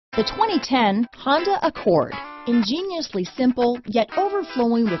The 2010 Honda Accord. Ingeniously simple, yet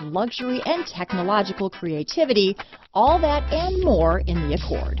overflowing with luxury and technological creativity, all that and more in the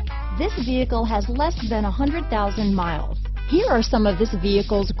Accord. This vehicle has less than 100,000 miles. Here are some of this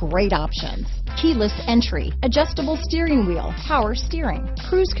vehicle's great options: keyless entry, adjustable steering wheel, power steering,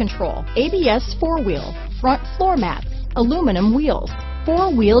 cruise control, ABS four-wheel, front floor mats, aluminum wheels,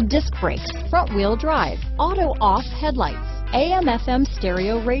 four-wheel disc brakes, front-wheel drive, auto-off headlights, AM/FM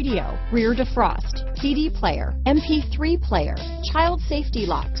stereo radio, rear defrost, CD player, MP3 player, child safety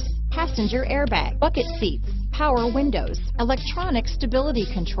locks, passenger airbag, bucket seats, power windows, electronic stability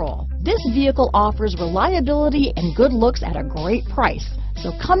control. This vehicle offers reliability and good looks at a great price.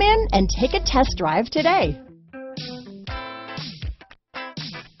 So come in and take a test drive today.